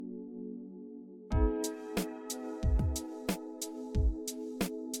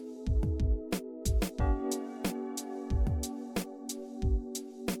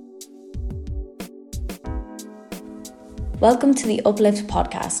Welcome to the Uplift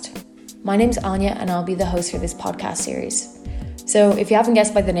podcast. My name's Áine and I'll be the host for this podcast series. So if you haven't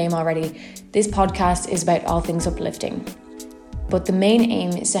guessed by the name already, this podcast is about all things uplifting. But the main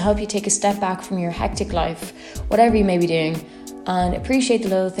aim is to help you take a step back from your hectic life, whatever you may be doing, and appreciate the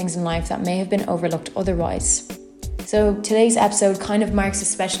little things in life that may have been overlooked otherwise. So today's episode kind of marks a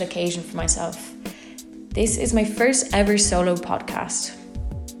special occasion for myself. This is my first ever solo podcast.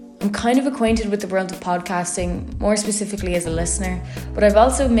 I'm kind of acquainted with the world of podcasting, more specifically as a listener, but I've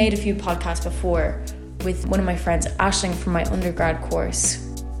also made a few podcasts before with one of my friends, Aisling, from my undergrad course.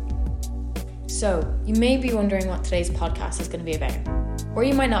 So, you may be wondering what today's podcast is going to be about. Or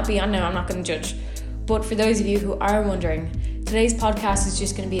you might not be, I know, I'm not going to judge. But for those of you who are wondering, today's podcast is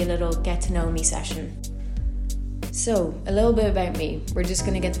just going to be a little get to know me session. So, a little bit about me. We're just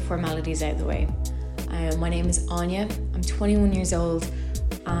going to get the formalities out of the way. My name is Áine, I'm 21 years old,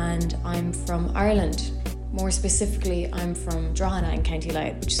 and I'm from Ireland. More specifically, I'm from Drogheda in County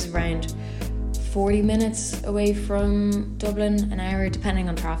Louth, which is around 40 minutes away from Dublin, an hour depending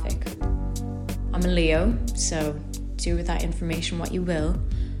on traffic. I'm a Leo, so do with that information what you will.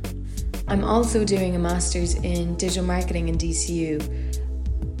 I'm also doing a master's in digital marketing in DCU,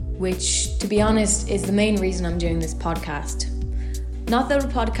 which, to be honest, is the main reason I'm doing this podcast. Not that a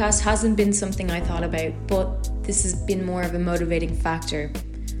podcast hasn't been something I thought about, but this has been more of a motivating factor.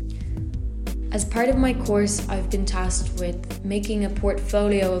 As part of my course, I've been tasked with making a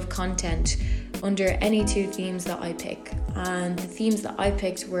portfolio of content under any two themes that I pick, and the themes that I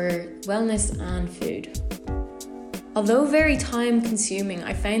picked were wellness and food. Although very time consuming,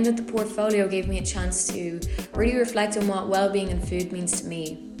 I found that the portfolio gave me a chance to really reflect on what well-being and food means to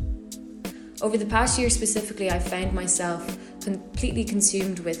me. Over the past year specifically, I found myself completely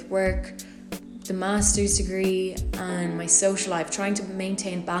consumed with work, the master's degree, and my social life, trying to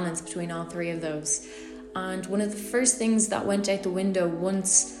maintain balance between all three of those. And one of the first things that went out the window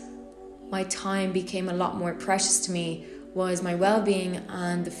once my time became a lot more precious to me was my well-being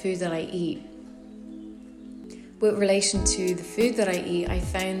and the food that I eat. With relation to the food that I eat, I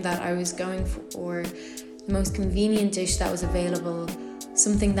found that I was going for the most convenient dish that was available,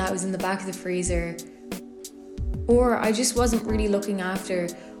 something that was in the back of the freezer, or I just wasn't really looking after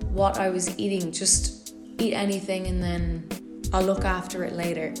what I was eating. Just eat anything and then I'll look after it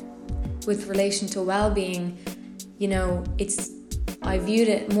later. With relation to well-being, I viewed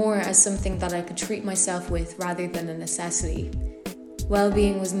it more as something that I could treat myself with rather than a necessity.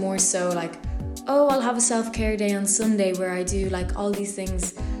 Well-being was more so like, I'll have a self-care day on Sunday where I do like all these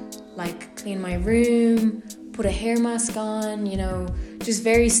things like clean my room, put a hair mask on, just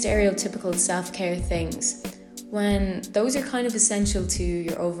very stereotypical self-care things, when those are kind of essential to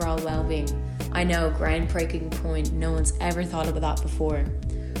your overall well-being. I know, groundbreaking point, no one's ever thought about that before.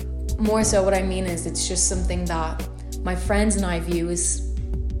 More so what I mean is it's just something that my friends and I view as,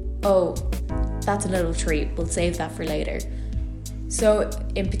 that's a little treat, we'll save that for later. So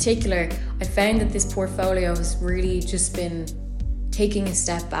in particular, I found that this portfolio has really just been taking a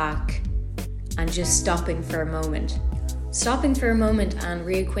step back and just stopping for a moment. Stopping for a moment and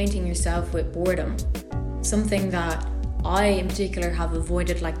reacquainting yourself with boredom. Something that I in particular have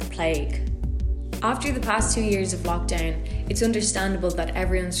avoided like the plague. After the past 2 years of lockdown, it's understandable that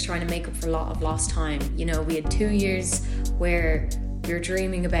everyone's trying to make up for a lot of lost time. We had 2 years where we were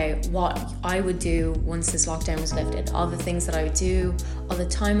dreaming about what I would do once this lockdown was lifted, all the things that I would do, all the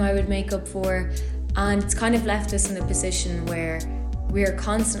time I would make up for, and it's kind of left us in a position where we are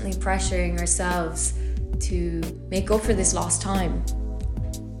constantly pressuring ourselves to make up for this lost time.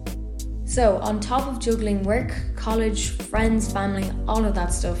 So on top of juggling work, college, friends, family, all of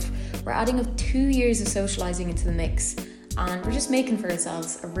that stuff, we're adding up 2 years of socialising into the mix, and we're just making for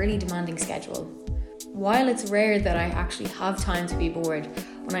ourselves a really demanding schedule. While it's rare that I actually have time to be bored,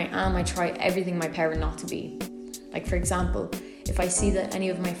 when I am, I try everything in my power not to be. Like for example, if I see that any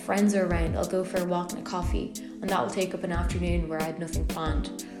of my friends are around, I'll go for a walk and a coffee, and that will take up an afternoon where I had nothing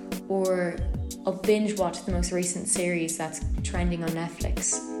planned. Or I'll binge watch the most recent series that's trending on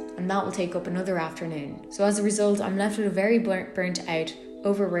Netflix, and that will take up another afternoon. So as a result, I'm left with a very burnt out,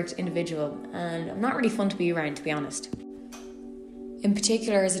 overworked individual, and I'm not really fun to be around, to be honest. In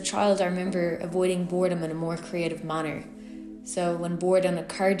particular, as a child, I remember avoiding boredom in a more creative manner. So when bored on a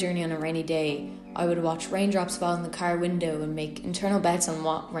car journey on a rainy day, I would watch raindrops fall in the car window and make internal bets on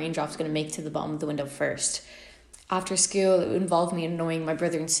what raindrop's going to make to the bottom of the window first. After school, it would involve me annoying my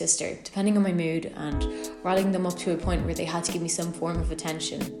brother and sister, depending on my mood, and rallying them up to a point where they had to give me some form of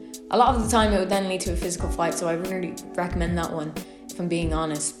attention. A lot of the time it would then lead to a physical fight, so I wouldn't really recommend that one, if I'm being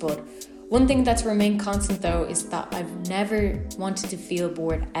honest. But one thing that's remained constant though is that I've never wanted to feel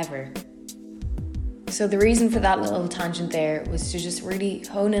bored ever. So the reason for that little tangent there was to just really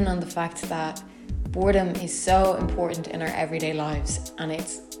hone in on the fact that boredom is so important in our everyday lives, and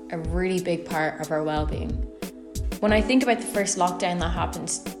it's a really big part of our well-being. When I think about the first lockdown that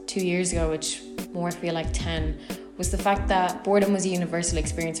happened 2 years ago, which more feel like 10, was the fact that boredom was a universal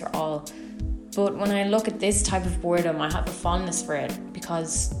experience for all. But when I look at this type of boredom, I have a fondness for it,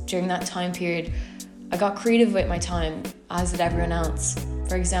 because during that time period, I got creative with my time, as did everyone else.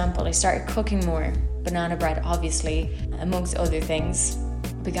 For example, I started cooking more, banana bread obviously, amongst other things.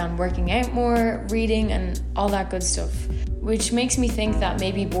 Began working out more, reading and all that good stuff, which makes me think that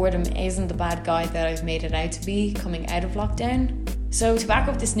maybe boredom isn't the bad guy that I've made it out to be coming out of lockdown. So to back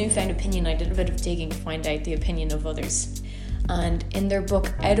up this newfound opinion, I did a bit of digging to find out the opinion of others. And in their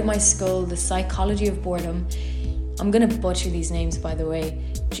book, Out of My Skull, The Psychology of Boredom, I'm going to butcher these names by the way,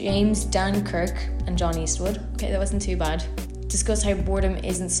 James Dan Kirk and John Eastwood, okay, that wasn't too bad, discuss how boredom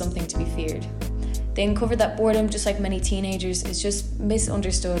isn't something to be feared. They uncovered that boredom, just like many teenagers, is just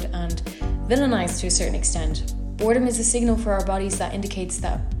misunderstood and villainized to a certain extent. Boredom is a signal for our bodies that indicates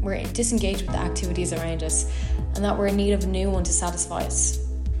that we're disengaged with the activities around us and that we're in need of a new one to satisfy us.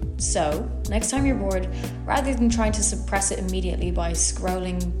 So, next time you're bored, rather than trying to suppress it immediately by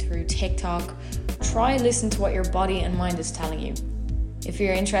scrolling through TikTok, try listen to what your body and mind is telling you. If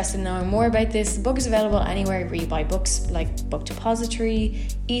you're interested in knowing more about this, the book is available anywhere where you buy books, like Book Depository,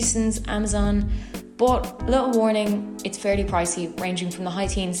 Eason's, Amazon. But, little warning, it's fairly pricey, ranging from the high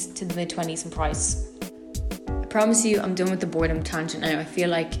teens to the mid-20s in price. I promise you, I'm done with the boredom tangent now. I feel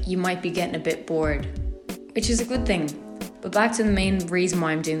like you might be getting a bit bored, which is a good thing. But back to the main reason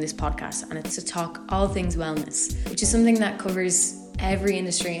why I'm doing this podcast, and it's to talk all things wellness, which is something that covers every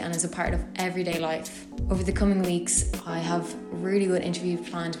industry and is a part of everyday life. Over the coming weeks, I have really good interviews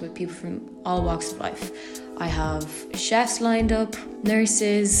planned with people from all walks of life. I have chefs lined up,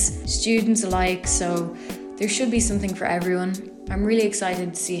 nurses, students alike, so there should be something for everyone. I'm really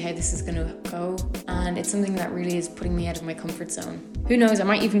excited to see how this is going to go, and it's something that really is putting me out of my comfort zone. Who knows, I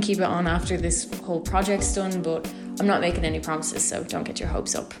might even keep it on after this whole project's done, but I'm not making any promises, so don't get your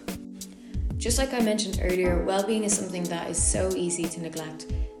hopes up. Just like I mentioned earlier, well-being is something that is so easy to neglect,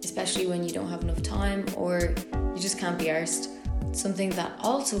 especially when you don't have enough time or you just can't be arsed. Something that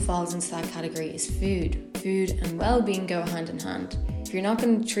also falls into that category is food. Food and well-being go hand in hand. If you're not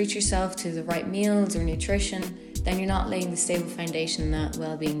going to treat yourself to the right meals or nutrition, then you're not laying the stable foundation that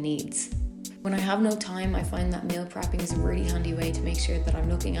well-being needs. When I have no time, I find that meal prepping is a really handy way to make sure that I'm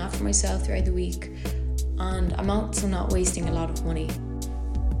looking after myself throughout the week, and I'm also not wasting a lot of money.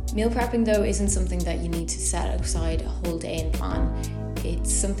 Meal prepping though isn't something that you need to set aside a whole day and plan.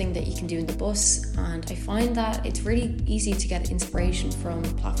 It's something that you can do in the bus, and I find that it's really easy to get inspiration from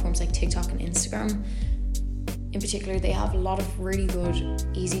platforms like TikTok and Instagram. In particular, they have a lot of really good,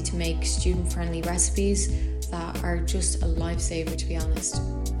 easy to make, student-friendly recipes that are just a lifesaver, to be honest.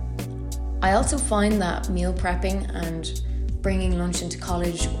 I also find that meal prepping and bringing lunch into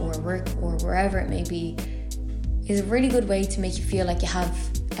college or work or wherever it may be is a really good way to make you feel like you have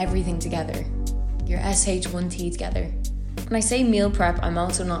everything together, your SH1T together. When I say meal prep, I'm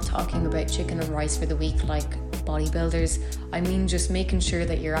also not talking about chicken and rice for the week like bodybuilders. I mean just making sure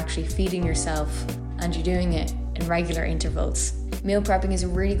that you're actually feeding yourself and you're doing it in regular intervals. Meal prepping is a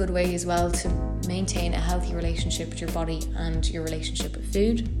really good way as well to maintain a healthy relationship with your body and your relationship with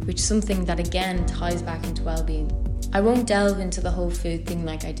food, which is something that again ties back into well-being. I won't delve into the whole food thing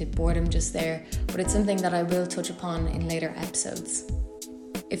like I did boredom just there, but it's something that I will touch upon in later episodes.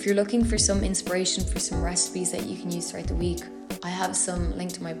 If you're looking for some inspiration for some recipes that you can use throughout the week, I have some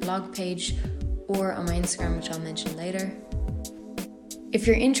linked to my blog page or on my Instagram, which I'll mention later. If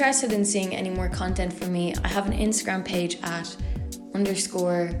you're interested in seeing any more content from me, I have an Instagram page at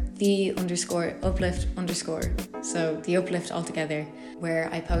 _the_uplift_. So the uplift altogether, where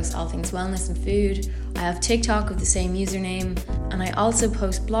I post all things wellness and food. I have TikTok with the same username, and I also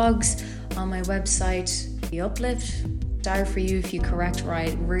post blogs on my website, The Uplift. Dire for you if you correct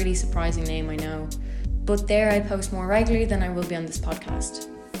right, really surprising name, I know. But there I post more regularly than I will be on this podcast.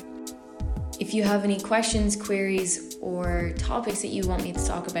 If you have any questions, queries, or topics that you want me to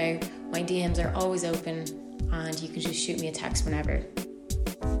talk about, my DMs are always open, and you can just shoot me a text whenever.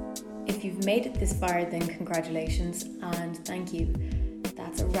 If you've made it this far, then congratulations and thank you.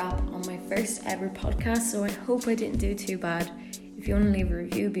 That's a wrap on my first ever podcast, so I hope I didn't do too bad. If you want to leave a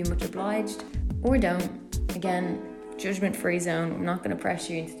review, be much obliged, or don't. Again, judgment-free zone. I'm not going to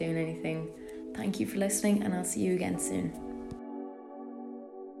pressure you into doing anything. Thank you for listening, and I'll see you again soon.